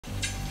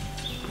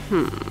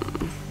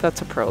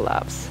That's a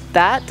prolapse.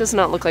 That does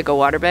not look like a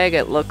water bag.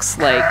 It looks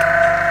like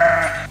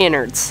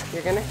innards.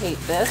 You're gonna hate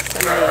this,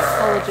 and I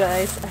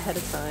apologize ahead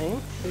of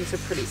time. These are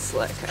pretty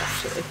slick,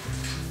 actually.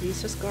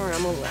 These just go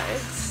around the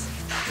legs.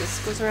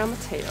 This goes around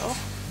the tail.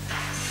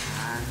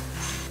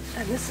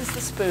 And this is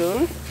the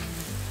spoon.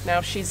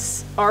 Now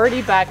she's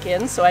already back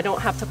in, so I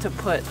don't have to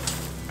put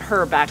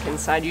her back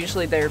inside.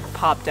 Usually they're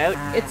popped out.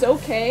 It's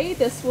okay.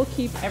 This will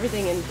keep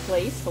everything in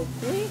place,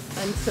 hopefully,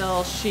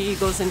 until she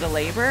goes into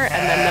labor, and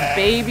then the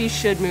baby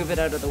should move it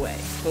out of the way.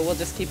 But we'll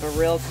just keep a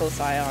real close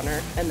eye on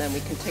her, and then we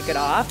can take it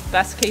off.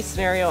 Best case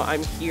scenario,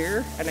 I'm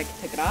here and I can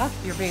take it off.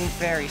 You're being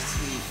very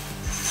sweet.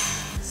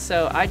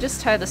 So I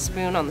just tie the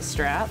spoon on the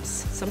straps.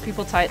 Some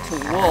people tie it to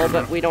wool,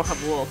 but we don't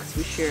have wool because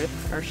we shear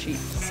our sheep.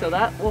 So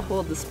that will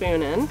hold the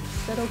spoon in.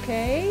 Is that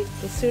okay?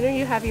 The sooner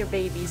you have your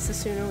babies, the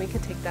sooner we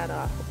can take that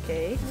off,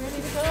 okay?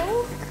 Ready to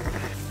go?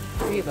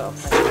 Here you go.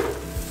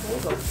 There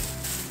you go.